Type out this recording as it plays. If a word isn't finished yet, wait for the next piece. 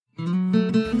Hello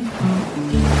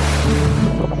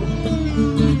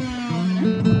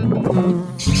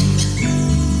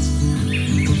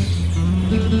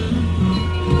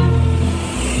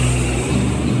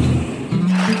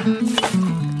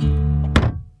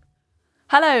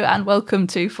and welcome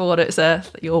to For What It's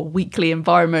Earth, your weekly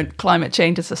environment, climate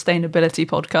change and sustainability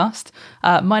podcast.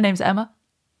 My name's Emma.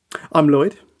 I'm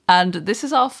Lloyd. And this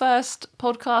is our first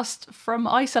podcast from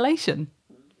isolation.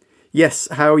 Yes,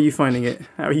 how are you finding it?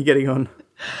 How are you getting on?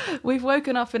 We've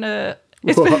woken up in a...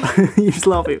 What? You just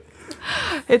laugh at...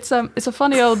 It's a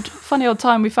funny old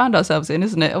time we found ourselves in,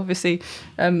 isn't it? Obviously,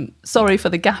 sorry for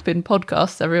the gap in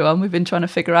podcasts, everyone. We've been trying to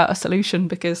figure out a solution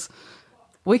because...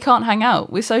 we can't hang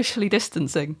out. We're socially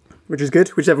distancing. Which is good,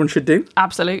 which everyone should do.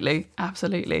 Absolutely.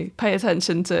 Pay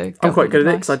attention to... I'm quite good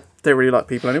at it because I don't really like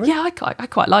people anyway. Yeah, I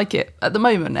quite like it. At the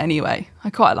moment, anyway. I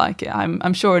quite like it.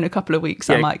 I'm sure in a couple of weeks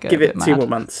I might go give a bit it 2 mad. more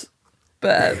months.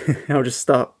 But I'll just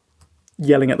start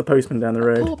yelling at the postman down the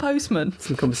road. poor postman.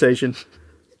 Some conversation.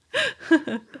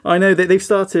 I know, they've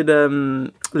started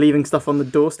leaving stuff on the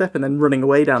doorstep and then running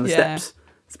away down the steps.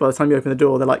 So by the time you open the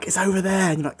door, they're like, it's over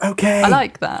there. And you're like, okay. I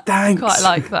like that. Thanks. I quite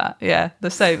like that. Yeah, the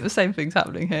same thing's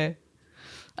happening here.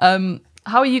 How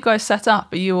are you guys set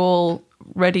up? Are you all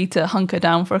ready to hunker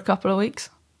down for a couple of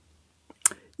weeks?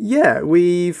 Yeah,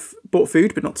 we've bought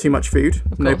food, but not too much food.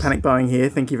 No course. panic buying here.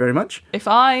 Thank you very much. If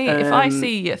I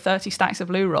see 30 stacks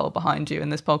of loo roll behind you in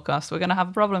this podcast, we're going to have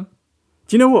a problem.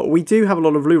 Do you know what? We do have a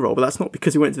lot of loo roll, but that's not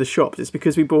because we went to the shops. It's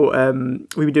because we bought,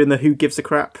 we were doing the Who Gives a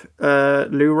Crap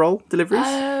loo roll deliveries.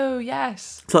 Oh,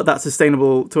 yes. It's like that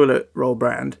sustainable toilet roll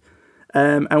brand.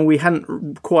 And we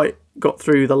hadn't quite got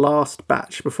through the last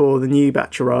batch before the new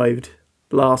batch arrived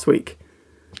last week.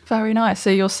 Very nice. So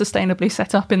you're sustainably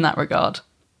set up in that regard.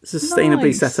 Sustainably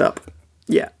Nice. set up.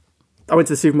 Yeah. I went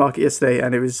to the supermarket yesterday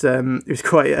and it was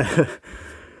quite...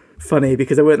 funny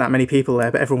because there weren't that many people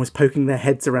there, but everyone was poking their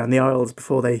heads around the aisles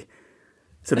before they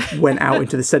sort of went out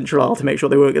into the central aisle to make sure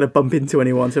they weren't going to bump into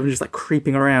anyone. So everyone's just like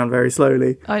creeping around very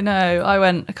slowly. I know. I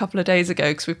went a couple of days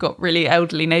ago because we've got really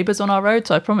elderly neighbours on our road.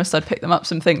 So I promised I'd pick them up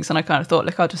some things. And I kind of thought,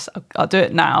 look, I'll do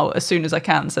it now as soon as I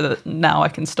can so that now I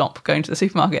can stop going to the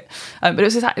supermarket. But it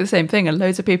was exactly the same thing. And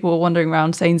loads of people were wandering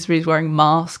around Sainsbury's wearing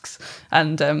masks.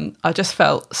 And I just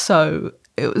felt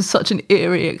it was such an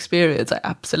eerie experience. I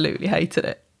absolutely hated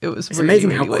it. It's really, amazing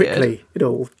really how quickly weird. it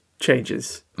all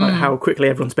changes. Like how quickly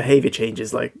everyone's behaviour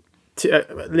changes. Like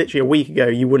literally a week ago,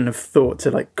 you wouldn't have thought to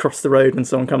like cross the road when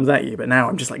someone comes at you, but now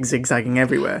I'm just like zigzagging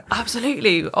everywhere.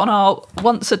 Absolutely. On our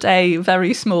once a day,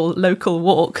 very small local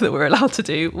walk that we're allowed to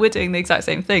do, we're doing the exact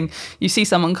same thing. You see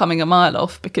someone coming a mile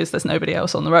off because there's nobody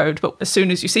else on the road, but as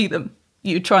soon as you see them,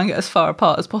 you try and get as far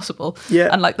apart as possible. Yeah.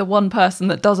 And like the one person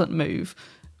that doesn't move,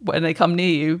 when they come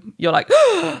near you, you're like,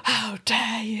 oh, how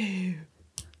dare you?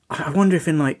 I wonder if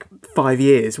in like 5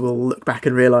 years we'll look back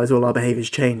and realise all our behaviours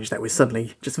changed, that we're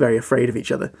suddenly just very afraid of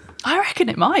each other. I reckon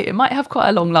it might. It might have quite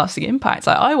a long-lasting impact.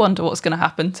 Like, I wonder what's going to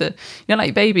happen to,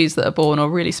 like babies that are born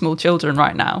or really small children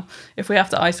right now. If we have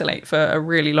to isolate for a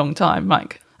really long time,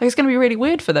 like it's going to be really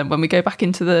weird for them when we go back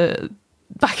into the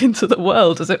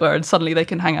world, as it were, and suddenly they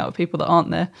can hang out with people that aren't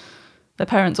their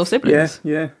parents or siblings.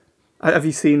 Yeah. Have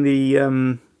you seen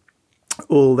the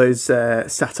all those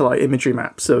satellite imagery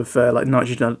maps of like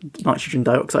nitrogen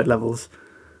dioxide levels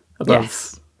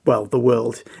above the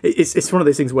world? It's one of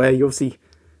those things where you obviously,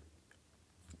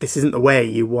 this isn't the way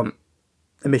you want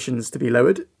emissions to be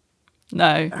lowered. No.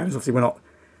 And obviously we're not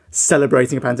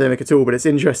celebrating a pandemic at all, but it's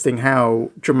interesting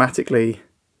how dramatically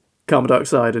carbon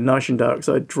dioxide and nitrogen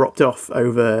dioxide dropped off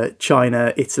over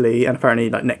China, Italy, and apparently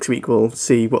like next week we'll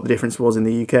see what the difference was in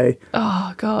the UK.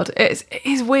 Oh God, it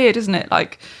is weird, isn't it?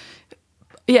 Like,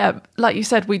 yeah, like you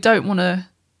said, we don't want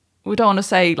to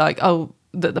say like, oh,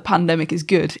 that the pandemic is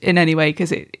good in any way,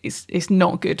 because it's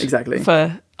not good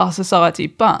for our society,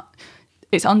 but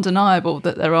it's undeniable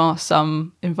that there are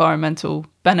some environmental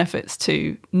benefits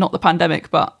to not the pandemic,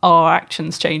 but our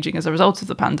actions changing as a result of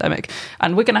the pandemic.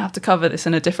 And we're going to have to cover this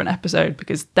in a different episode,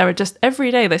 because there are just,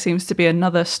 every day there seems to be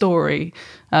another story,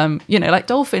 like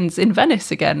dolphins in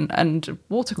Venice again, and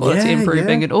water quality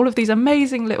improving, and all of these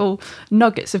amazing little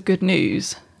nuggets of good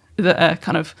news that are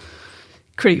kind of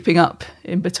creeping up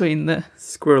in between the...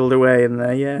 Squirreled away in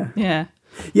there, yeah.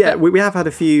 Yeah, we have had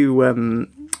a few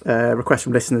requests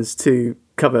from listeners to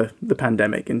cover the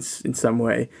pandemic in some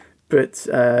way. But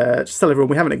just tell everyone,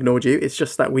 we haven't ignored you. It's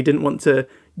just that we didn't want to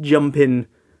jump in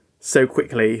so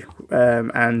quickly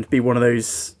and be one of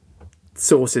those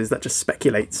sources that just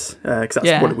speculates, because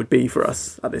that's what it would be for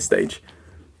us at this stage.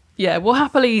 Yeah, we'll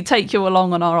happily take you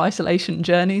along on our isolation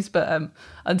journeys, but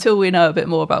until we know a bit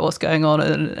more about what's going on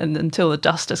and until the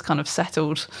dust has kind of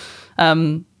settled,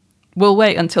 we'll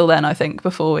wait until then, I think,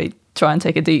 before we try and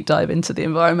take a deep dive into the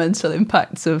environmental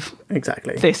impacts of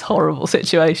this horrible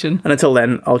situation. And until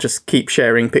then, I'll just keep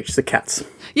sharing pictures of cats.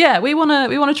 Yeah, we want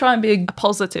to try and be a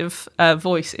positive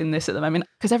voice in this at the moment,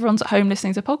 because everyone's at home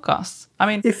listening to podcasts. I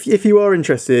mean, if you are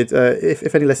interested,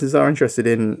 if any listeners are interested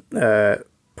in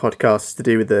podcasts to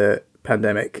do with the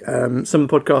pandemic, some of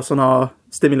the podcasts on our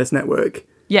Stimulus network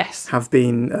have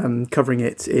been covering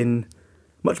it in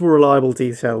much more reliable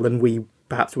detail than we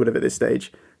perhaps would have at this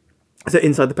stage. So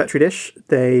Inside the Petri Dish,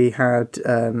 they had...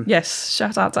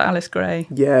 shout out to Alice Gray.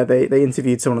 Yeah, they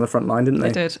interviewed someone on the front line, didn't they?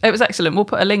 They did. It was excellent. We'll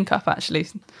put a link up, actually.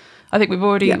 I think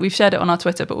we've shared it on our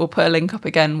Twitter, but we'll put a link up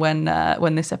again when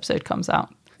this episode comes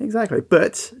out. Exactly.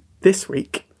 But this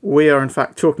week, we are in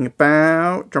fact talking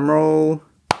about... Drumroll...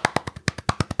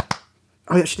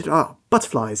 Oh, yeah, she did.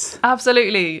 Butterflies.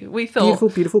 Absolutely. We thought...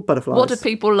 Beautiful butterflies. What did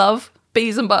people love?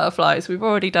 Bees and butterflies. We've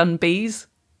already done bees.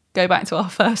 Go back to our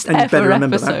first and ever you better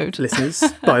remember episode. That,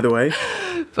 listeners, by the way.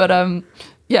 But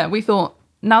we thought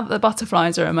now that the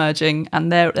butterflies are emerging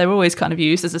and they're always kind of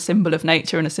used as a symbol of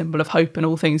nature and a symbol of hope and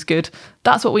all things good,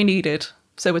 that's what we needed.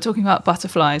 So we're talking about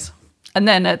butterflies. And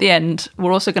then at the end,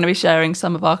 we're also going to be sharing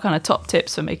some of our kind of top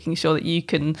tips for making sure that you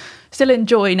can still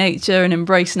enjoy nature and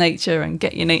embrace nature and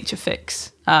get your nature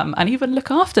fix, and even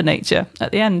look after nature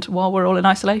at the end while we're all in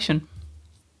isolation.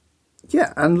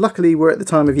 Yeah, and luckily we're at the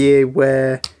time of year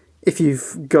where if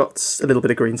you've got a little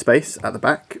bit of green space at the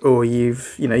back, or you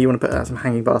want to put out some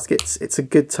hanging baskets, it's a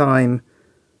good time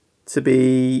to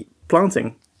be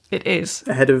planting. It is.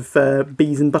 Ahead of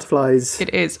bees and butterflies.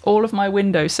 It is. All of my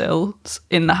windowsills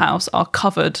in the house are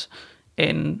covered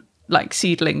in like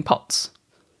seedling pots.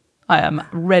 I am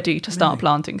ready to start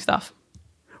planting stuff.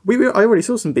 I already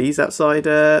saw some bees outside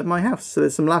my house. So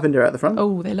there's some lavender out the front.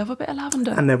 Oh, they love a bit of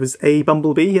lavender. And there was a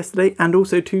bumblebee yesterday and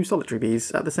also 2 solitary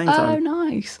bees at the same time. Oh,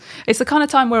 nice. It's the kind of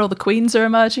time where all the queens are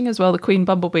emerging as well, the queen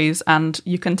bumblebees, and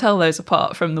you can tell those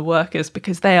apart from the workers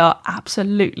because they are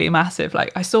absolutely massive.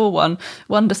 Like I saw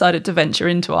one decided to venture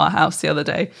into our house the other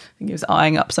day. I think he was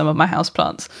eyeing up some of my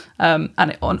houseplants.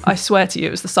 I swear to you,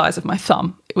 it was the size of my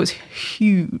thumb. It was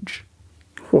huge.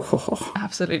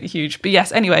 Absolutely huge. But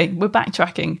yes, anyway, we're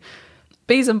backtracking.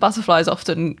 Bees and butterflies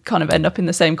often kind of end up in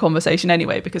the same conversation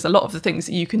anyway, because a lot of the things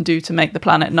that you can do to make the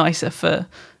planet nicer for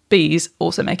bees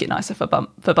also make it nicer for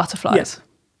butterflies. Yeah.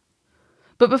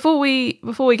 But before we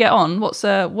get on, what's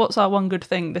our one good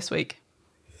thing this week?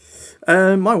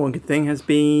 My one good thing has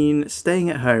been staying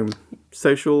at home,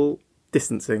 social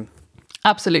distancing.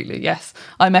 Absolutely, yes.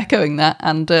 I'm echoing that,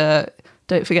 and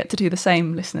don't forget to do the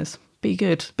same, listeners. Be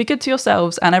good. Be good to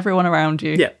yourselves and everyone around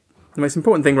you. Yeah. The most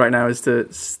important thing right now is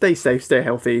to stay safe, stay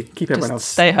healthy, keep everyone else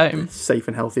stay home. Safe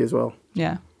and healthy as well.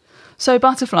 Yeah. So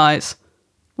butterflies.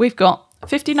 We've got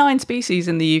 59 species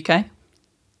in the UK.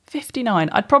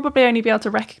 59. I'd probably only be able to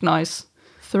recognise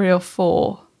 3 or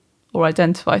 4 or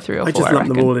identify 3 or 4. I just lump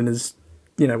them all in as,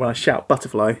 when I shout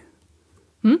butterfly.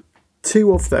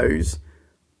 2 of those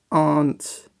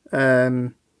aren't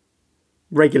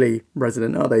regularly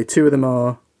resident, are they? 2 of them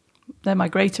are... They're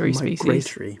migratory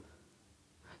species.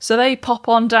 So they pop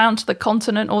on down to the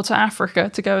continent or to Africa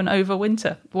to go and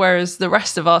overwinter, whereas the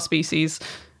rest of our species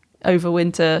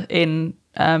overwinter in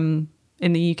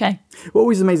the UK. What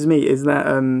always amazes me is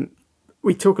that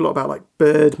we talk a lot about like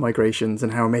bird migrations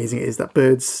and how amazing it is that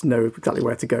birds know exactly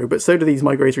where to go, but so do these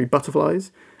migratory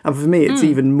butterflies. And for me, it's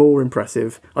even more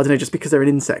impressive. I don't know, just because they're an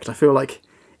insect, I feel like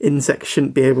insects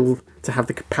shouldn't be able to have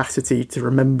the capacity to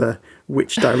remember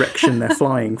which direction they're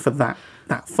flying for that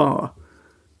far.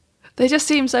 They just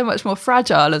seem so much more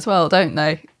fragile as well, don't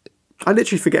they? I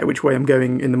literally forget which way I'm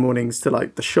going in the mornings to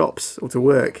like the shops or to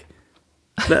work,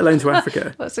 let alone to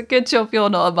Africa. That's a good job you're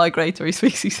not a migratory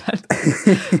species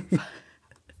then.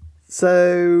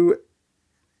 So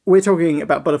we're talking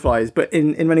about butterflies, but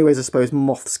in many ways I suppose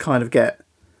moths kind of get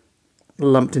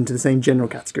lumped into the same general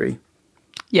category.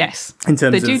 Yes. In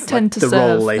terms they do of tend to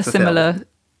serve a similar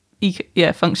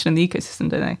function in the ecosystem,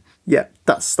 don't they? Yeah,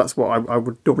 that's what I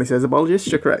would normally say as a biologist.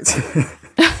 You're correct.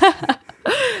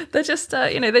 They're just,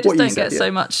 they just don't get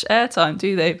so much airtime,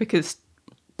 do they? Because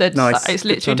they're nice. It's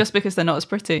literally just because they're not as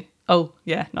pretty. Oh,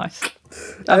 yeah, nice.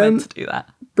 I meant to do that.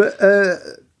 But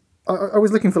I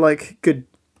was looking for like good,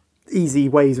 easy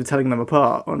ways of telling them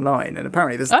apart online, and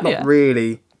apparently there's not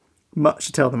really much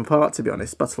to tell them apart, to be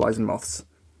honest, butterflies and moths.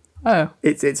 Oh.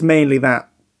 It's mainly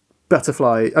that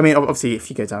butterfly... I mean, obviously,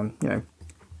 if you go down,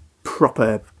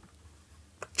 proper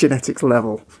genetics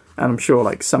level, and I'm sure,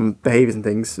 like, some behaviours and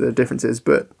things, there are differences,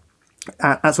 but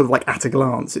at sort of, like, at a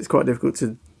glance, it's quite difficult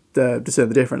to discern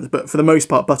the difference. But for the most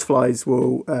part, butterflies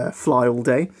will fly all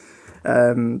day.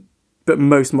 But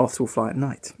most moths will fly at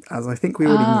night, as I think we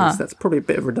already knew. So that's probably a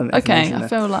bit of redundant information there. I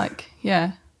feel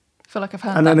like I've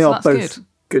heard and that. And they so are both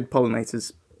good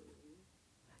pollinators.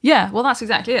 Yeah, well, that's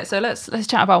exactly it. So let's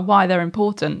chat about why they're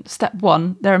important. Step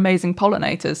one, they're amazing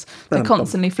pollinators. They're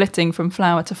constantly flitting from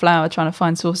flower to flower, trying to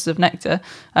find sources of nectar,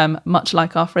 much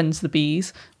like our friends the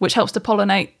bees, which helps to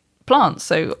pollinate plants.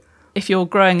 So if you're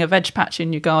growing a veg patch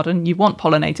in your garden, you want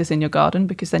pollinators in your garden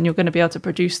because then you're going to be able to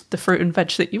produce the fruit and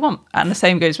veg that you want. And the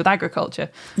same goes with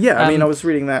agriculture. Yeah, I mean, I was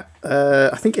reading that,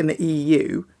 I think in the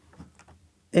EU,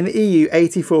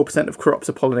 84% of crops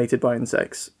are pollinated by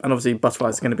insects. And obviously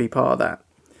butterflies are going to be part of that.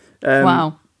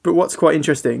 Wow. But what's quite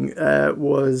interesting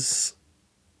was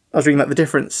I was reading that the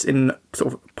difference in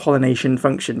sort of pollination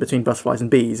function between butterflies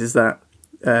and bees is that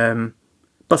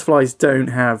butterflies don't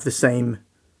have the same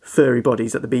furry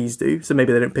bodies that the bees do. So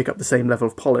maybe they don't pick up the same level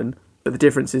of pollen. But the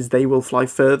difference is they will fly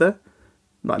further,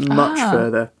 like much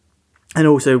further. And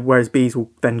also, whereas bees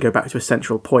will then go back to a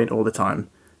central point all the time,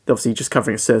 they're obviously just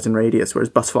covering a certain radius, whereas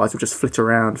butterflies will just flit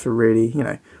around for really,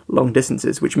 long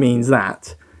distances, which means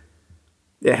that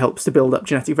it helps to build up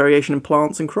genetic variation in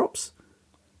plants and crops.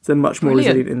 So they're much more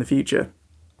resilient in the future.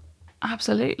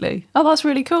 Absolutely. Oh, that's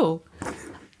really cool.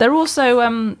 They're also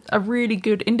a really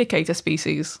good indicator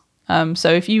species.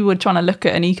 So if you were trying to look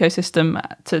at an ecosystem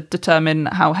to determine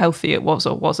how healthy it was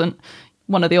or wasn't,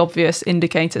 one of the obvious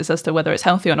indicators as to whether it's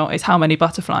healthy or not is how many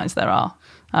butterflies there are.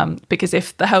 Because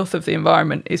if the health of the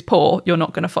environment is poor, you're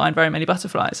not going to find very many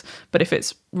butterflies. But if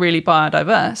it's really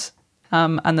biodiverse,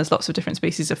 and there's lots of different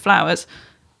species of flowers,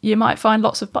 you might find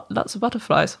lots of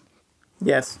butterflies.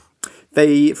 Yes,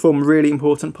 they form a really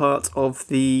important part of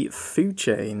the food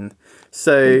chain.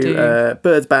 So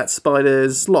birds, bats,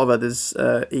 spiders, a lot of others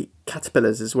eat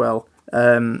caterpillars as well.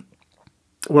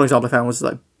 One example I found was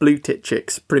like blue tit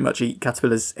chicks pretty much eat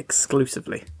caterpillars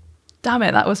exclusively. Damn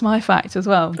it, that was my fact as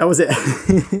well. That was it.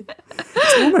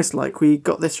 It's almost like we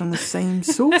got this from the same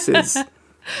sources.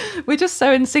 We're just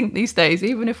so in sync these days.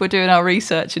 Even if we're doing our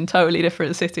research in totally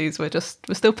different cities, we're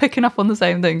still picking up on the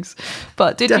same things.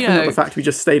 But Definitely not the fact we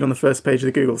just stayed on the first page of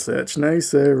the Google search. No,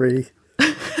 sorry.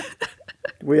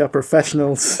 We are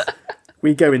professionals.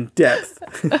 We go in depth.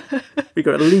 We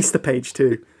got at least a page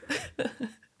 2.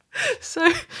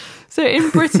 So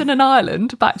in Britain and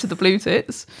Ireland, back to the blue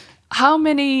tits, how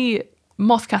many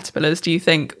moth caterpillars do you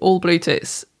think all blue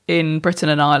tits in Britain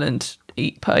and Ireland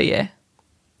eat per year?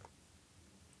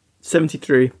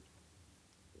 73.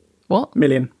 What?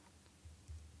 Million.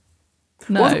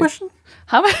 No. What's the question?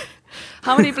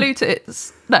 How many blue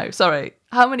tits? No, sorry.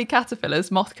 How many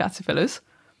caterpillars, moth caterpillars,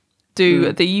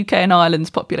 do the UK and Ireland's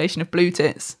population of blue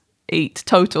tits eat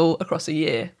total across a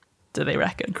year, do they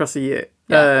reckon? Across a year?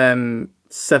 Yeah.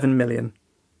 7 million.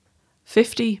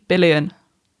 50 billion.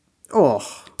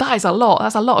 Oh. That is a lot.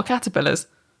 That's a lot of caterpillars.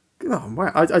 Oh,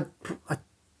 wow.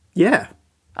 Yeah.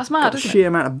 That's mad, isn't it? The sheer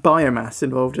amount of biomass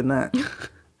involved in that.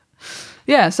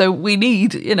 Yeah, so we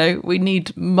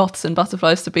need moths and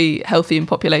butterflies to be healthy in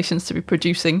populations to be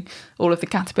producing all of the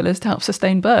caterpillars to help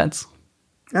sustain birds.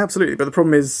 Absolutely, but the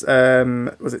problem is,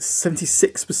 was it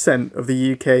 76% of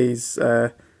the UK's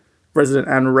resident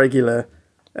and regular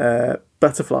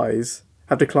butterflies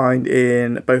have declined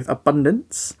in both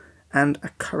abundance and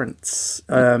occurrence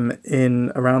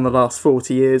in around the last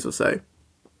 40 years or so.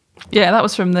 Yeah, that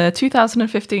was from the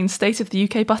 2015 State of the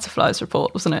UK Butterflies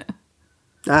report, wasn't it?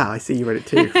 Ah, I see you read it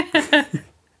too.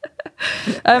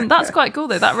 That's quite cool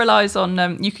though. That relies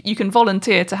on you can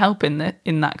volunteer to help in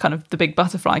that kind of the big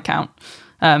butterfly count.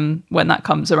 When that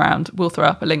comes around, we'll throw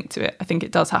up a link to it. I think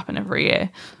it does happen every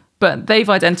year. But they've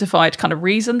identified kind of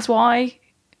reasons why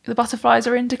the butterflies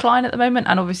are in decline at the moment.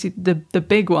 And obviously the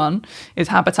big one is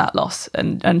habitat loss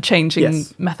and changing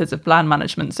methods of land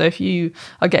management. So if you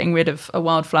are getting rid of a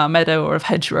wildflower meadow or of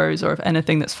hedgerows or of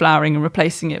anything that's flowering and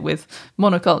replacing it with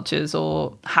monocultures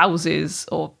or houses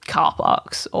or car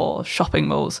parks or shopping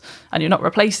malls, and you're not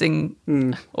replacing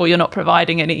or you're not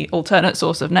providing any alternate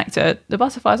source of nectar, the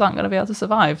butterflies aren't going to be able to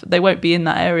survive. They won't be in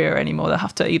that area anymore. They'll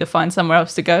have to either find somewhere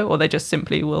else to go or they just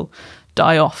simply will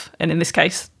die off. And in this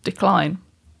case, decline.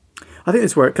 I think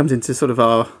that's where it comes into sort of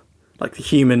our, like, the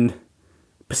human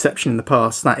perception in the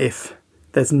past, that if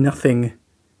there's nothing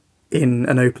in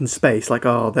an open space, like,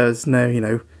 there's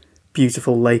no,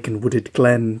 beautiful lake and wooded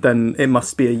glen, then it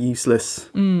must be a useless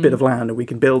bit of land and we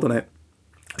can build on it.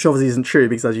 Which obviously isn't true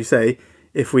because, as you say,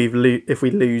 if we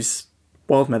lose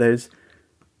wild meadows,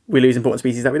 we lose important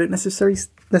species that we don't necessarily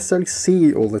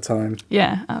see all the time.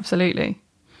 Yeah, absolutely.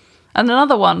 And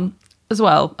another one as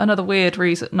well, another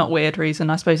not weird reason,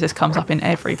 I suppose this comes up in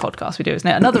every podcast we do, isn't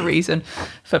it? Another reason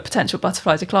for potential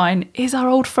butterfly decline is our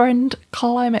old friend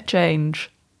climate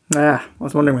change. I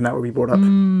was wondering when that would be brought up.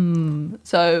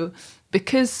 So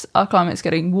because our climate's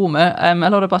getting warmer, a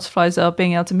lot of butterflies are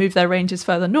being able to move their ranges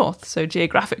further north. So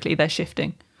geographically, they're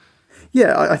shifting.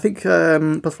 Yeah, I think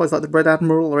butterflies like the Red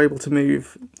Admiral are able to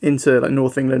move into like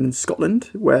North England and Scotland,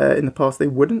 where in the past they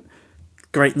wouldn't.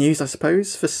 Great news, I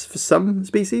suppose, for some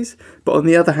species. But on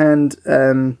the other hand,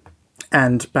 and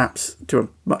perhaps to a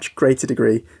much greater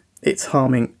degree, it's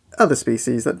harming other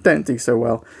species that don't do so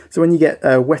well. So when you get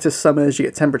wetter summers, you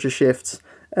get temperature shifts,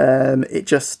 it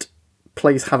just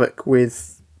plays havoc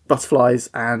with butterflies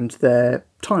and their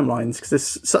timelines, because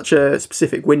there's such a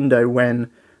specific window when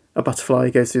a butterfly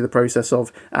goes through the process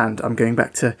of, and I'm going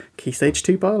back to Key Stage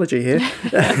 2 biology here,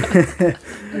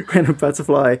 when a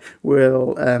butterfly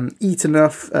will eat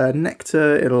enough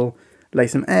nectar, it'll lay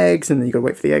some eggs, and then you've got to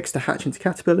wait for the eggs to hatch into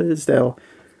caterpillars. They'll,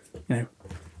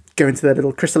 go into their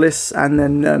little chrysalis, and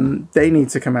then they need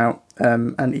to come out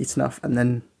and eat enough, and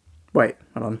then, wait,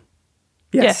 hold on.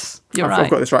 Yes, you're right. I've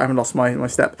got this right, I haven't lost my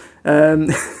step. I'm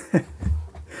going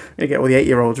to get all the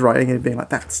 8-year-olds writing and being like,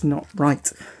 that's not right.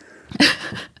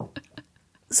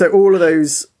 So all of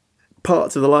those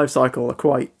parts of the life cycle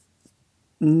are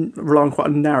rely on quite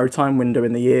a narrow time window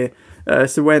in the year.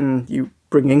 So when you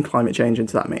bring in climate change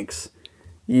into that mix,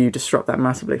 you disrupt that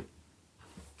massively.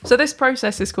 So this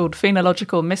process is called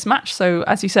phenological mismatch. So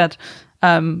as you said,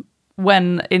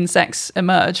 when insects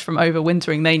emerge from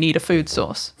overwintering, they need a food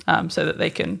source so that they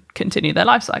can continue their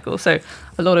life cycle. So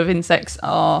a lot of insects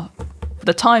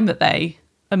the time that they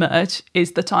emerge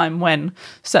is the time when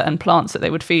certain plants that they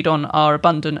would feed on are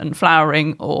abundant and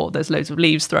flowering, or there's loads of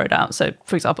leaves thrown out. So,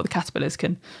 for example, the caterpillars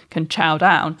can chow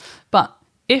down. But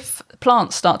if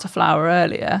plants start to flower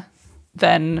earlier,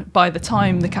 then by the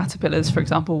time the caterpillars, for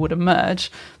example, would emerge,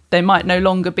 they might no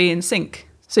longer be in sync.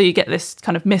 So you get this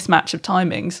kind of mismatch of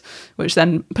timings, which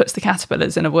then puts the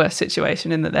caterpillars in a worse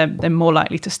situation in that they're more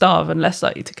likely to starve and less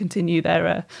likely to continue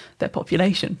their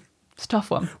population. It's a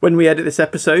tough one. When we edit this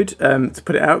episode, to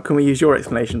put it out, can we use your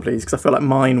explanation, please? Because I feel like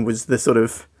mine was the sort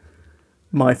of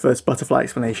my first butterfly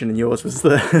explanation, and yours was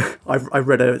the I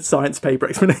read a science paper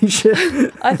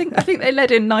explanation. I think they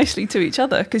led in nicely to each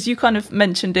other, because you kind of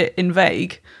mentioned it in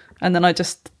vague, and then I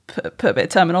just put a bit of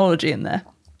terminology in there.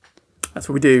 That's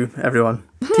what we do, everyone.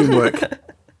 Teamwork.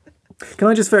 Can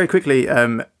I just very quickly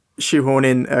shoehorn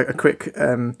in a quick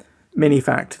mini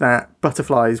fact that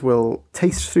butterflies will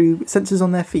taste through sensors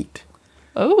on their feet.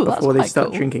 Oh, that's before they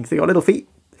start drinking. So they got little feet.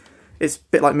 It's a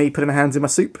bit like me putting my hands in my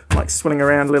soup, like swilling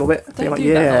around a little bit. Being like,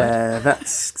 yeah,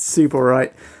 that's soup, all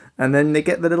right. And then they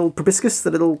get the little proboscis,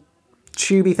 the little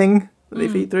tubey thing that they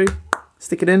feed through,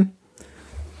 stick it in.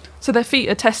 So their feet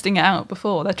are testing it out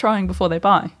before. They're trying before they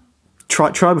buy.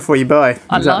 Try before you buy.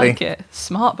 Exactly. I like it.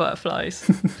 Smart butterflies.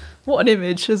 What an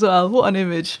image as well. What an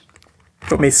image.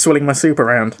 Got me swilling my soup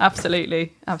around.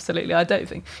 Absolutely. I don't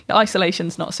think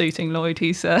isolation's not suiting Lloyd.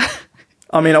 He's.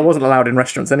 I mean, I wasn't allowed in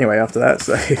restaurants anyway after that,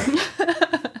 so.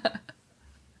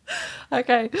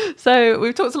 Okay, so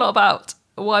we've talked a lot about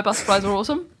why butterflies are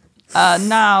awesome.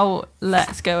 Now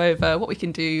let's go over what we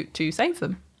can do to save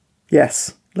them.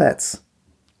 Yes, let's.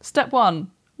 Step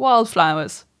 1,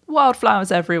 wildflowers.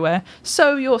 Wildflowers everywhere.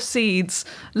 Sow your seeds.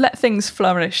 Let things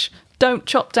flourish. Don't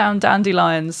chop down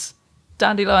dandelions.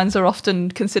 Dandelions are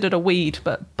often considered a weed,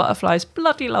 but butterflies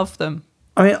bloody love them.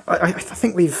 I mean, I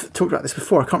think we've talked about this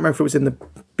before. I can't remember if it was in the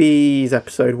bees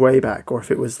episode way back or if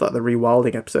it was like the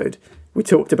rewilding episode. We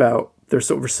talked about the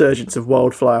sort of resurgence of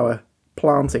wildflower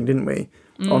planting, didn't we?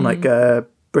 On like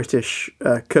British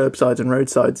curbsides and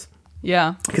roadsides.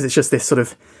 Yeah. Because it's just this sort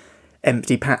of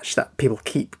empty patch that people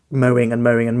keep mowing and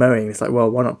mowing and mowing. It's like, well,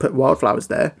 why not put wildflowers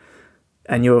there?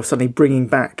 And you're suddenly bringing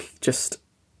back just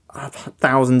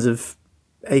thousands of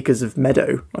acres of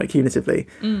meadow, like cumulatively.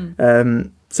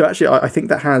 So actually, I think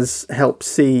that has helped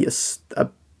see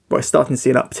we're starting to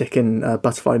see an uptick in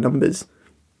butterfly numbers.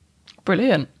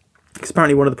 Brilliant. Because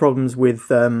apparently one of the problems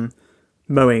with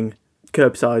mowing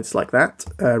curbsides like that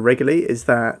regularly is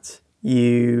that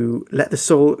you let the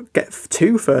soil get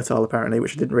too fertile, apparently,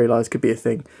 which I didn't realise could be a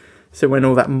thing. So when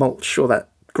all that mulch or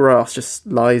that grass just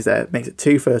lies there, it makes it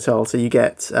too fertile. So you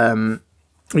get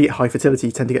high fertility.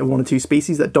 You tend to get 1 or 2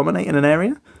 species that dominate in an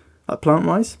area, like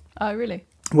plant-wise. Oh, really?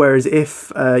 Whereas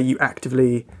if you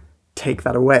actively take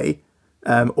that away,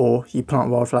 or you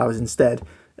plant wildflowers instead,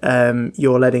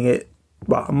 you're letting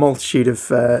a multitude of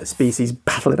species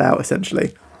battle it out,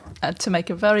 essentially. To make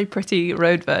a very pretty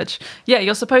road verge. Yeah,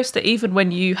 you're supposed to, even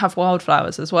when you have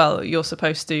wildflowers as well, you're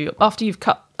supposed to,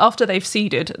 after they've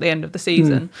seeded at the end of the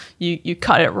season, you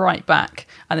cut it right back.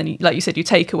 And then, like you said, you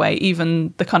take away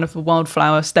even the kind of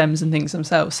wildflower stems and things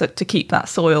themselves, so to keep that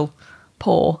soil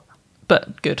poor.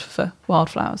 but good for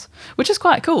wildflowers, which is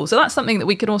quite cool. So that's something that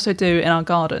we can also do in our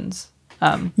gardens.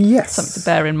 Yes. Something to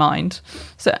bear in mind.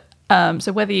 So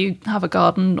whether you have a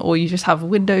garden or you just have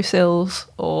windowsills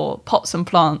or pots and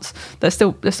plants, there's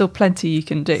still plenty you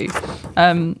can do.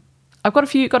 I've got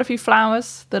a few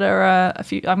flowers that are a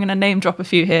few. I'm going to name drop a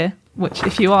few here. Which,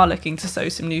 if you are looking to sow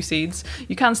some new seeds,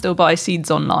 you can still buy seeds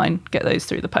online. Get those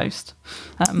through the post.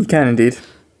 You can indeed.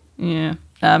 Yeah.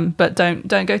 But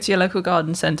don't go to your local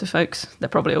garden centre, folks. They're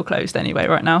probably all closed anyway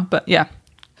right now. But yeah,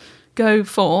 go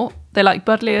for. They like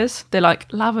buddleias. They like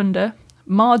lavender,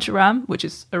 marjoram, which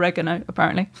is oregano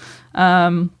apparently.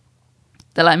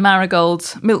 They like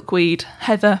marigolds, milkweed,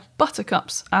 heather,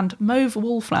 buttercups, and mauve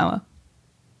wallflower.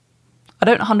 I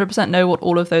don't 100% know what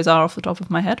all of those are off the top of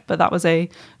my head, but that was a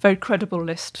very credible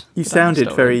list. You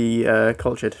sounded very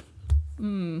cultured.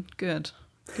 Good.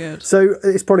 So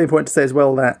it's probably important to say as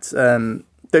well that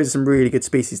those are some really good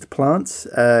species to plant.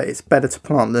 It's better to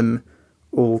plant them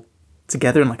all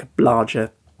together in like a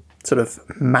larger sort of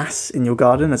mass in your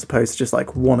garden as opposed to just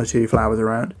like one or two flowers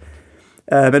around.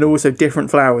 And also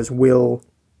different flowers will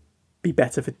be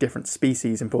better for different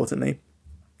species, importantly.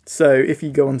 So if you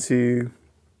go onto...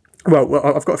 Well,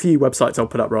 I've got a few websites I'll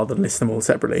put up rather than list them all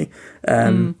separately,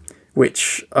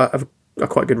 which are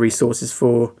quite good resources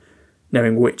for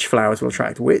knowing which flowers will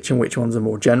attract which and which ones are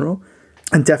more general.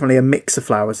 And definitely a mix of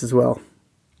flowers as well.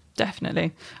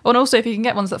 Definitely. And also, if you can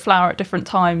get ones that flower at different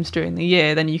times during the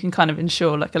year, then you can kind of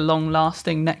ensure like a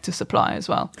long-lasting nectar supply as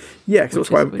well. Yeah, because what's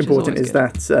quite important is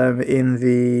that in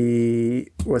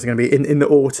the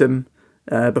autumn,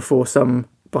 before some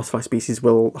butterfly species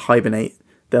will hibernate,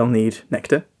 they'll need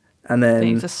nectar. And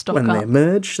then when they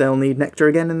emerge, they'll need nectar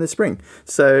again in the spring.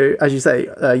 So, as you say,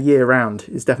 year-round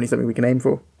is definitely something we can aim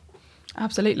for.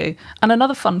 Absolutely. And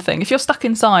another fun thing, if you're stuck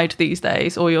inside these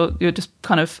days or you're just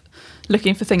kind of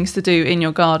looking for things to do in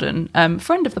your garden,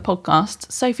 friend of the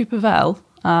podcast, Sophie Pavel,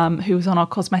 who was on our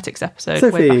cosmetics episode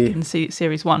way back in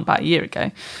series 1 about a year ago,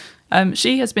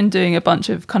 she has been doing a bunch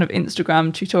of kind of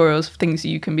Instagram tutorials of things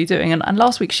you can be doing. And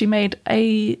last week she made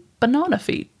a banana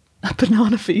feeder. A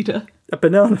banana feeder.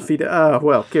 Oh,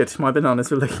 well, good. My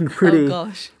bananas were looking pretty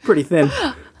thin.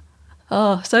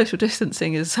 Oh, social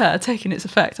distancing is taking its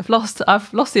effect. I've lost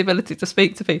the ability to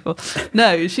speak to people.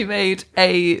 No, she made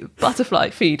a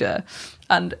butterfly feeder,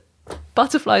 and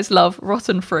butterflies love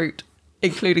rotten fruit,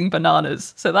 including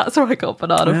bananas. So that's where I got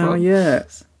banana from. Oh,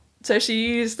 yes. So she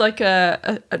used like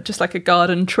just like a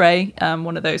garden tray,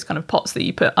 one of those kind of pots that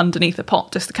you put underneath a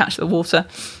pot just to catch the water,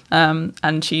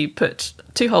 and she put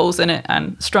 2 holes in it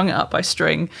and strung it up by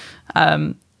string,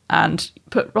 and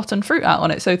put rotten fruit out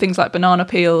on it. So things like banana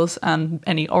peels and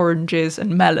any oranges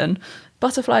and melon,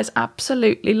 butterflies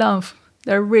absolutely love.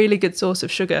 They're a really good source of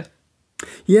sugar.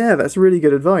 Yeah, that's really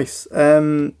good advice.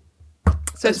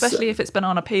 So especially if it's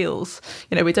banana peels,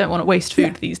 we don't want to waste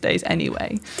food these days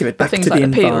anyway. Give it back but things to like the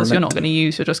the peels you're not going to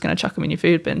use, you're just going to chuck them in your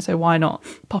food bin. So why not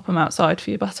pop them outside for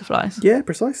your butterflies? Yeah,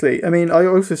 precisely. I mean, I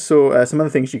also saw some other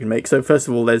things you can make. So first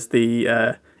of all, there's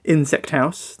the insect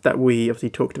house that we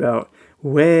obviously talked about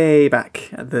way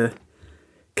back at the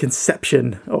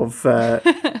conception of we're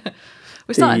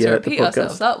starting to repeat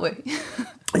ourselves, aren't we?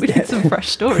 We need some fresh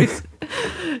stories.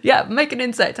 Yeah, make an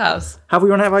insect house. Have we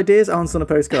run out of ideas? Answer on a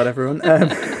postcard, everyone.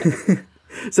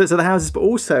 So the houses, but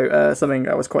also something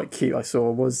that was quite cute I saw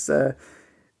was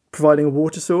providing a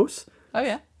water source. Oh,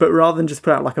 yeah. But rather than just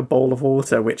put out like a bowl of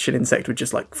water, which an insect would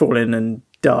just like fall in and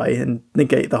die and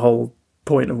negate the whole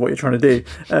point of what you're trying to do,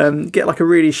 get like a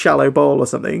really shallow bowl or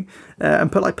something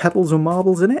and put like pebbles or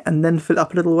marbles in it and then fill it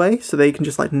up a little way so they can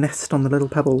just like nest on the little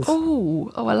pebbles. Oh,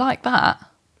 I like that.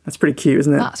 That's pretty cute,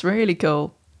 isn't it? That's really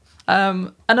cool.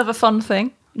 Another fun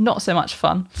thing, not so much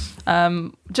fun.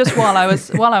 Just while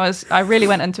I really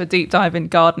went into a deep dive in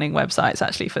gardening websites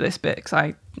actually for this bit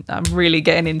because I'm really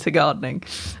getting into gardening.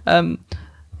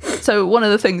 So one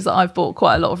of the things that I've bought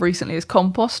quite a lot of recently is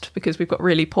compost because we've got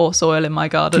really poor soil in my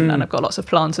garden and I've got lots of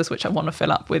planters which I want to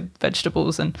fill up with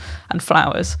vegetables and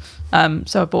flowers.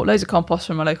 So I bought loads of compost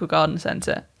from a local garden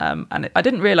centre and I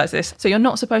didn't realise this. So you're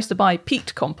not supposed to buy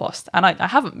peat compost and I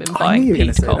haven't been buying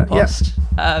peat compost,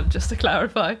 just to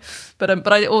clarify.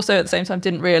 But I also at the same time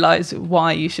didn't realise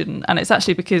why you shouldn't. And it's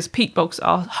actually because peat bogs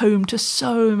are home to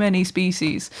so many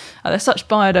species. They're such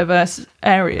biodiverse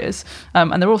areas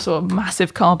and they're also a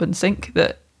massive carbon sink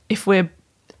that if we're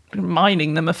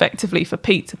mining them effectively for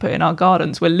peat to put in our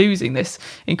gardens, we're losing this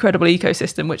incredible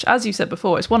ecosystem, which, as you said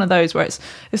before, it's one of those where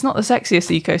it's not the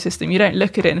sexiest ecosystem. You don't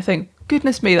look at it and think,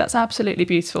 goodness me, that's absolutely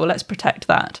beautiful, let's protect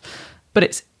that.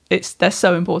 But they're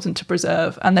so important to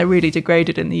preserve and they're really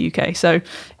degraded in the UK. So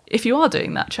if you are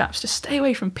doing that, chaps, just stay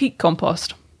away from peat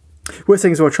compost. Worst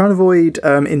thing as well, try and avoid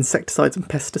insecticides and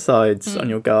pesticides on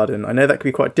your garden. I know that can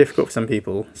be quite difficult for some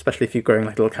people, especially if you're growing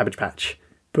like a little cabbage patch.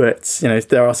 But,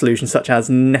 there are solutions such as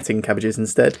netting cabbages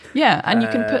instead. Yeah, and you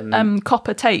can put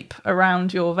copper tape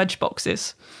around your veg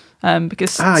boxes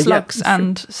because slugs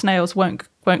and snails won't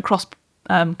cross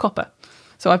copper.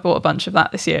 So I bought a bunch of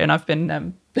that this year, and I've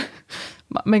been...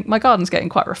 my garden's getting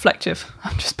quite reflective.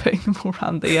 I'm just putting them all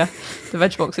around the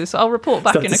veg boxes. So I'll report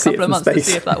back in a couple of months to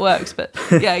see if that works. But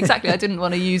yeah, exactly. I didn't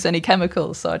want to use any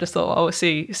chemicals, so I just thought, we'll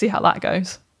see how that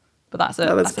goes. But that's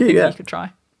a thing that you could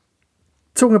try.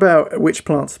 Talking about which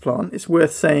plants to plant, it's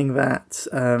worth saying that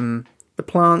the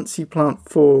plants you plant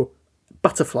for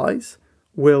butterflies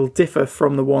will differ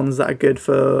from the ones that are good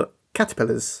for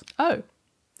caterpillars. Oh.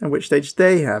 And which stage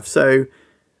they have. So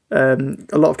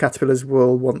a lot of caterpillars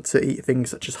will want to eat things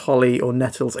such as holly or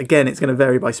nettles. Again, it's going to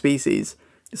vary by species.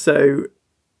 So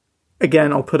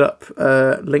again, I'll put up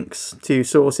links to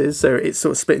sources. So it's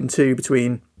sort of split in two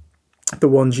between the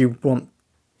ones you want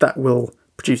that will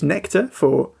produce nectar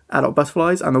for adult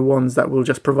butterflies and the ones that will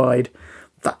just provide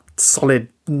that solid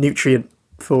nutrient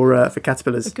for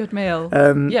caterpillars. A good meal.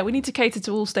 We need to cater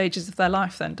to all stages of their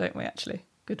life then, don't we, actually?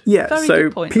 Good. Yeah, very so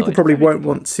good point, people Lloyd. Probably won't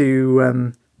want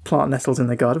to plant nettles in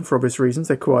their garden for obvious reasons.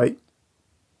 They're quite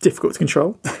difficult to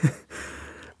control.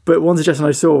 But one suggestion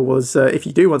I saw was if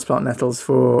you do want to plant nettles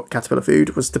for caterpillar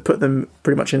food, was to put them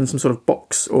pretty much in some sort of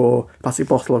box or plastic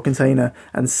bottle or container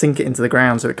and sink it into the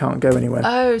ground so it can't go anywhere.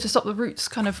 Oh, to stop the roots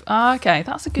kind of... okay,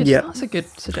 that's a good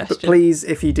suggestion. But please,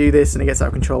 if you do this and it gets out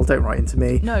of control, don't write into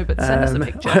me. No, but send us a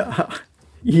picture.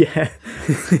 Yeah.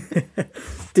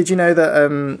 Did you know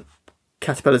that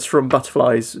caterpillars from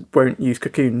butterflies won't use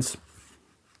cocoons?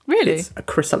 Really? It's a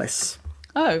chrysalis.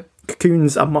 Oh.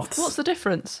 Cocoons are moths. What's the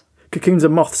difference? Cocoons are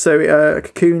moths. So a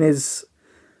cocoon is...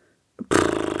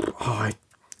 I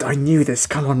knew this.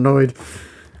 Come on, Lloyd.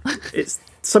 It's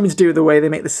something to do with the way they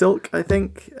make the silk, I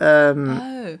think.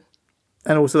 And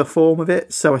also the form of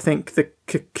it. So I think the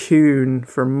cocoon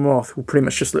for a moth will pretty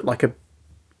much just look like a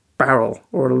barrel,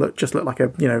 or it'll look like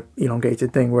a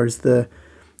elongated thing, whereas the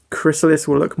chrysalis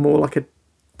will look more like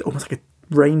almost like a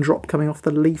raindrop coming off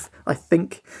the leaf, I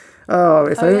think.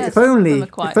 If only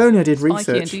I did research.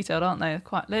 Spiky and detailed, aren't they?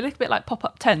 They look a bit like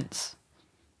pop-up tents.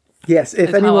 Yes,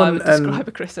 if anyone describe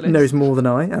a chrysalis. knows more than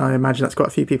I, and I imagine that's quite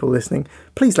a few people listening,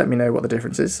 please let me know what the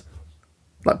difference is.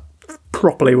 Like,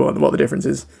 properly what the difference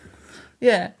is.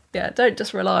 Yeah, don't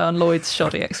just rely on Lloyd's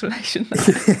shoddy explanation.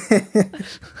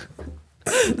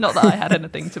 Not that I had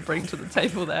anything to bring to the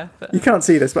table there. But... You can't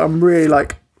see this, but I'm really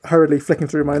hurriedly flicking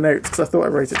through my notes because I thought I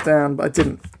wrote it down, but I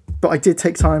didn't. But I did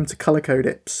take time to colour code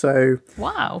it, so...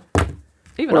 Wow.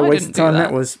 Even I didn't do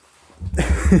that. Was.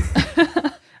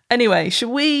 Anyway, should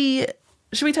we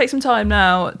take some time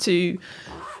now to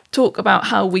talk about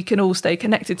how we can all stay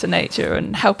connected to nature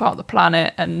and help out the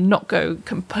planet and not go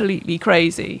completely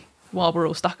crazy while we're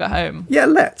all stuck at home? Yeah,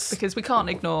 let's. Because we can't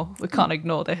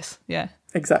ignore this. Yeah.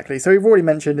 Exactly. So we've already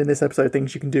mentioned in this episode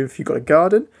things you can do if you've got a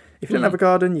garden. If you don't have a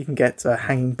garden, you can get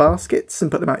hanging baskets and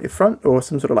put them out your front, or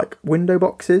some sort of window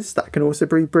boxes. That can also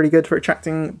be pretty good for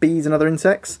attracting bees and other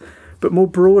insects. But more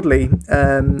broadly,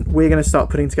 we're going to start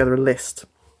putting together a list,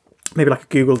 maybe like a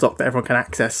Google Doc that everyone can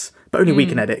access, but only we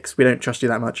can edit because we don't trust you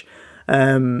that much,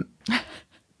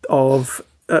 of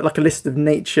a list of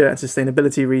nature and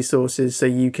sustainability resources so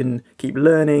you can keep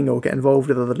learning or get involved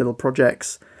with other little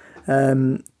projects.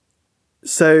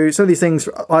 So some of these things,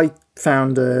 I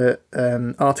found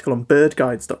an article on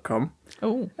birdguides.com.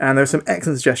 Oh. And there were some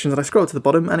excellent suggestions, and I scrolled to the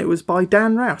bottom, and it was by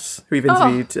Dan Rouse, who we've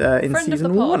interviewed in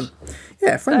season 1.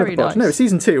 Yeah, friend of the pod. Nice. No,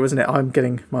 season 2, wasn't it? I'm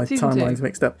getting my timelines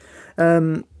mixed up.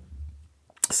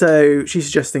 So she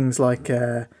suggests things like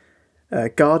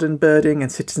garden birding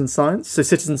and citizen science. So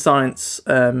citizen science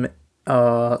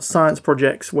are science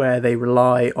projects where they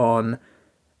rely on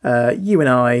you and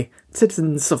I,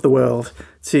 citizens of the world,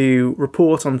 to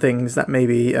report on things that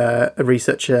maybe a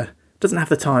researcher doesn't have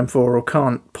the time for or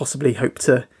can't possibly hope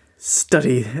to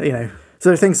study, So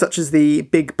there are things such as the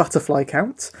Big Butterfly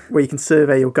Count, where you can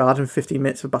survey your garden for 15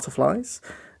 minutes for butterflies.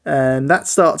 That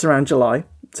starts around July,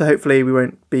 so hopefully we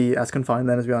won't be as confined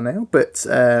then as we are now. But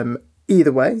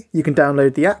either way, you can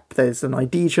download the app. There's an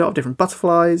ID chart of different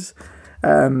butterflies.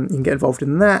 You can get involved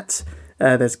in that.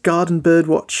 There's garden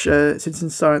birdwatch citizen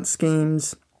science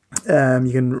schemes.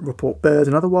 You can report birds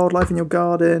and other wildlife in your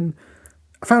garden.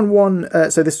 I found one,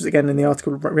 so this was again in the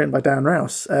article written by Dan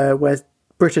Rouse, where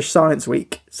British Science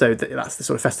Week, so that's the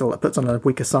sort of festival that puts on a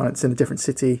week of science in a different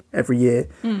city every year.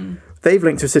 They've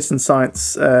linked to a citizen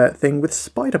science thing with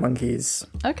spider monkeys.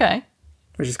 Okay.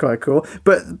 Which is quite cool.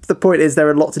 But the point is there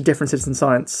are lots of different citizen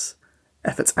science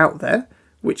efforts out there.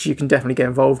 which you can definitely get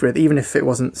involved with, even if it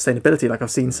wasn't sustainability. Like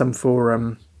I've seen some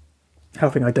for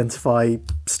helping identify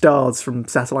stars from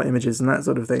satellite images and that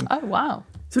sort of thing. Oh, wow.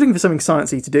 So if you're looking for something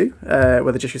sciencey to do,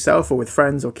 whether just yourself or with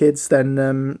friends or kids, then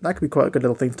that could be quite a good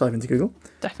little thing to type into Google.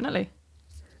 Definitely.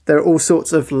 There are all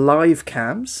sorts of live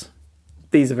cams.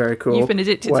 These are very cool. You've been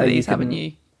addicted to these, haven't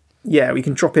you? Yeah, we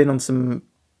can drop in on some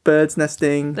birds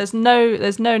nesting. There's no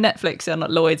Netflix on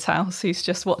at Lloyd's house. He's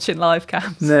just watching live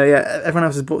cams. No, yeah, everyone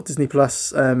else has bought Disney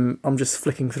Plus. I'm just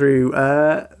flicking through.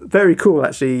 Very cool,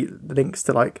 actually. Links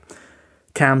to like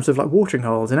cams of like watering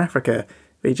holes in Africa.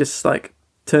 Where you just like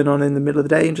turn on in the middle of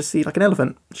the day and just see like an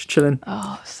elephant just chilling.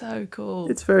 Oh, so cool.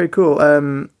 It's very cool.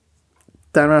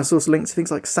 Down around source links to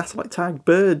things like satellite tagged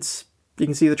birds. You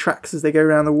can see the tracks as they go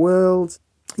around the world.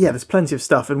 Yeah, there's plenty of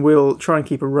stuff, and we'll try and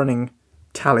keep a running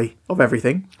tally of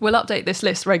everything. We'll update this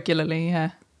list regularly,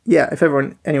 yeah. Yeah, if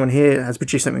anyone here has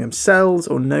produced something themselves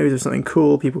or knows of something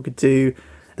cool people could do,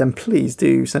 then please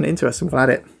do send it in to us and we'll add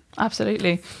it.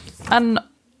 Absolutely. And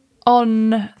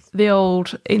on the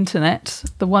old internet,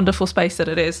 the wonderful space that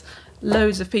it is,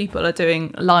 loads of people are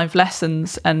doing live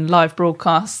lessons and live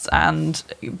broadcasts and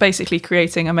basically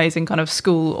creating amazing kind of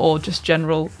school or just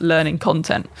general learning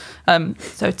content.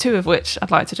 So two of which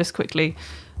I'd like to just quickly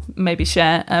maybe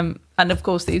share. And of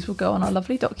course, these will go on our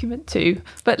lovely document too.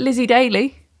 But Lizzie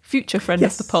Daly, future friend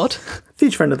of the pod.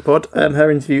 Future friend of the pod. Her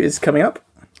interview is coming up.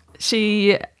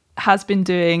 She has been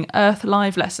doing Earth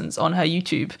Live lessons on her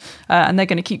YouTube, and they're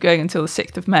going to keep going until the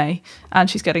 6th of May. And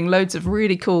she's getting loads of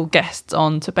really cool guests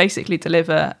on to basically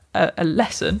deliver a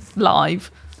lesson live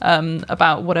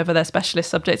about whatever their specialist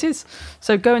subject is.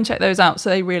 So go and check those out. So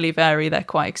they really vary. They're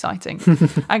quite exciting.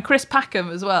 And Chris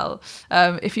Packham as well.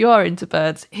 If you are into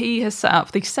birds, he has set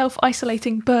up the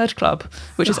Self-Isolating Bird Club,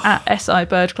 which is at SI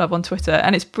Bird Club on Twitter.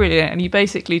 And it's brilliant. And you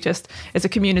basically it's a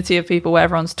community of people where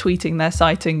everyone's tweeting their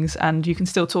sightings, and you can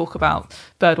still talk about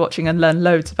bird watching and learn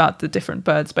loads about the different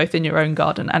birds, both in your own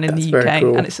garden and in the UK.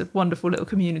 Cool. And it's a wonderful little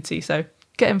community. So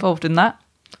get involved in that.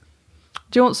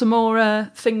 Do you want some more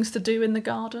things to do in the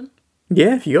garden?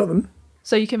 Yeah, if you got them.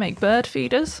 So you can make bird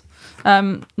feeders,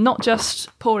 not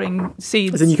just pouring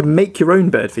seeds. As in you can make your own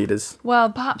bird feeders?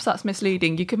 Well, perhaps that's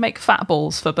misleading. You can make fat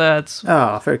balls for birds.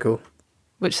 Ah, very cool.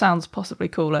 Which sounds possibly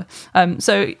cooler.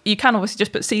 So you can obviously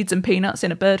just put seeds and peanuts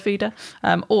in a bird feeder,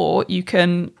 or you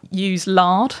can use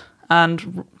lard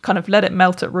and kind of let it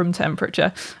melt at room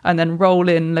temperature and then roll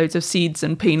in loads of seeds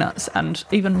and peanuts and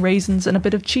even raisins and a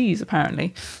bit of cheese,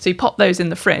 apparently. So you pop those in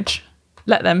the fridge,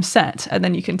 let them set, and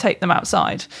then you can take them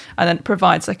outside, and then it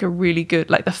provides like a really good,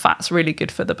 like the fat's really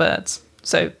good for the birds.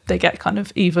 So they get kind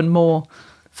of even more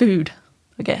food,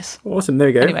 I guess. Awesome, there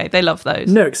you go. Anyway, they love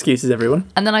those. No excuses, everyone.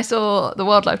 And then I saw the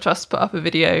Wildlife Trust put up a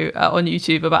video on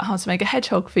YouTube about how to make a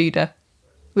hedgehog feeder,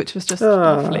 which was just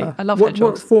lovely. I love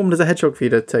hedgehogs. What form does a hedgehog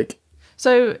feeder take?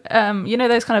 So, you know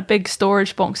those kind of big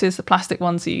storage boxes, the plastic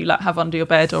ones that you like have under your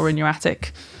bed or in your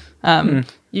attic?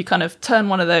 You kind of turn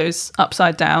one of those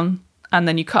upside down, and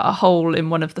then you cut a hole in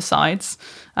one of the sides,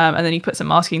 and then you put some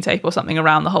masking tape or something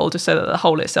around the hole just so that the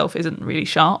hole itself isn't really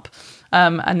sharp.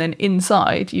 And then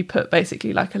inside you put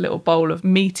basically like a little bowl of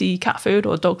meaty cat food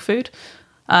or dog food,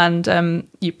 and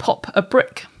you pop a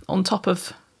brick on top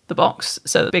of the box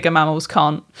so that bigger mammals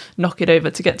can't knock it over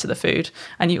to get to the food.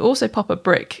 And you also pop a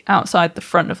brick outside the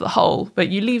front of the hole, but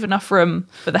you leave enough room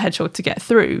for the hedgehog to get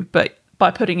through. But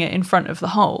by putting it in front of the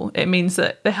hole, it means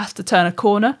that they have to turn a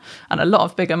corner, and a lot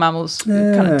of bigger mammals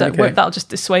kind of don't work. That'll just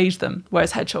dissuade them,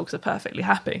 whereas hedgehogs are perfectly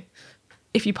happy.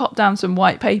 If you pop down some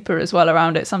white paper as well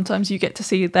around it, sometimes you get to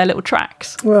see their little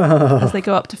tracks as they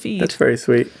go up to feed. That's very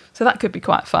sweet. So that could be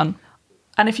quite fun.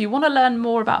 And if you want to learn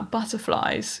more about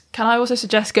butterflies, can I also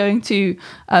suggest going to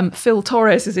Phil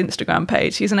Torres' Instagram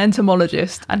page? He's an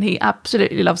entomologist, and he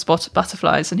absolutely loves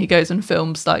butterflies, and he goes and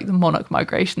films like the monarch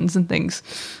migrations and things.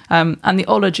 And the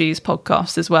Ologies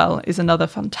podcast as well is another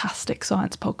fantastic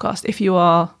science podcast. If you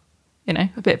are,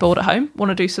 a bit bored at home,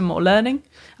 want to do some more learning,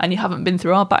 and you haven't been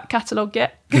through our back catalogue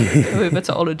yet, go over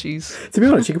to Ologies. To be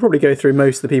honest, you could probably go through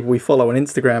most of the people we follow on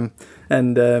Instagram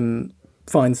and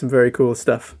find some very cool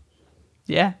stuff.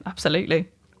 Yeah, absolutely.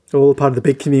 All part of the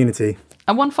big community.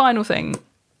 And one final thing.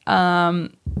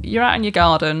 You're out in your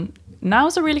garden.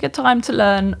 Now's a really good time to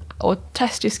learn or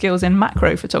test your skills in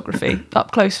macro photography,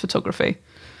 up close photography.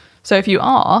 So if you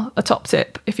are, a top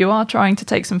tip, if you are trying to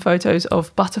take some photos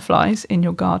of butterflies in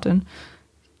your garden,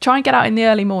 try and get out in the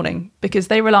early morning, because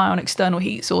they rely on external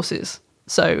heat sources.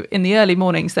 So in the early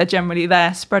mornings, they're generally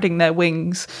there spreading their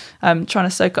wings, trying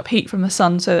to soak up heat from the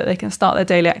sun so that they can start their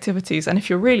daily activities. And if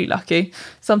you're really lucky,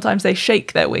 sometimes they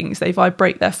shake their wings, they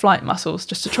vibrate their flight muscles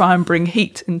just to try and bring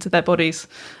heat into their bodies.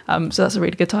 So that's a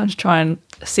really good time to try and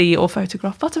see or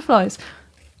photograph butterflies.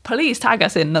 Please tag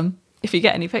us in them if you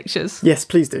get any pictures. Yes,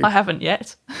 please do. I haven't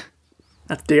yet. I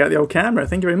have to dig out the old camera.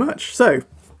 Thank you very much. So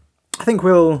I think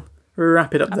we'll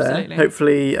wrap it up there.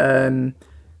 Hopefully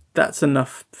that's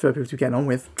enough for people to get on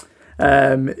with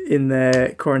in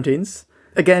their quarantines.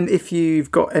 Again, if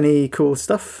you've got any cool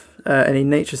stuff, any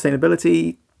nature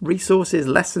sustainability resources,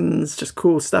 lessons, just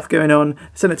cool stuff going on,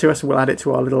 send it to us and we'll add it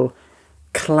to our little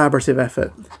collaborative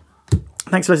effort.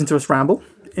 Thanks for listening to us ramble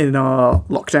in our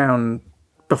lockdown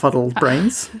befuddled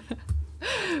brains.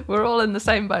 We're all in the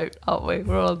same boat, aren't we?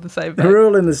 We're all in the same boat. We're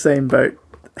all in the same boat.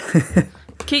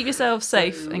 Keep yourselves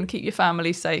safe and keep your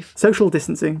family safe. Social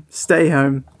distancing, stay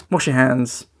home, wash your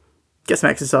hands, get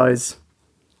some exercise.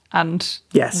 And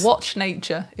watch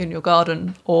nature in your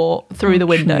garden or through the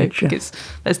window, because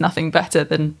there's nothing better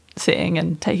than sitting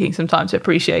and taking some time to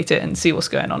appreciate it and see what's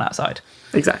going on outside.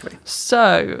 Exactly.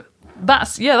 So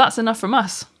that's enough from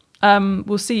us.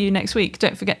 We'll see you next week.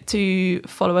 Don't forget to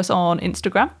follow us on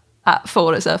Instagram at For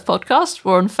What It's Earth Podcast.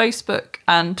 We're on Facebook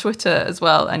and Twitter as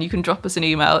well, and you can drop us an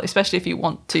email, especially if you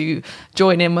want to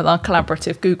join in with our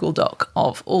collaborative Google Doc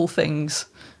of all things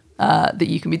that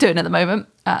you can be doing at the moment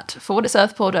at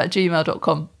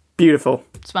forwhatitsearthpod@gmail.com. Beautiful.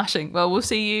 Smashing. Well, we'll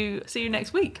see you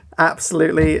next week.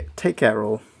 Absolutely. Take care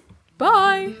all.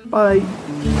 Bye. Bye.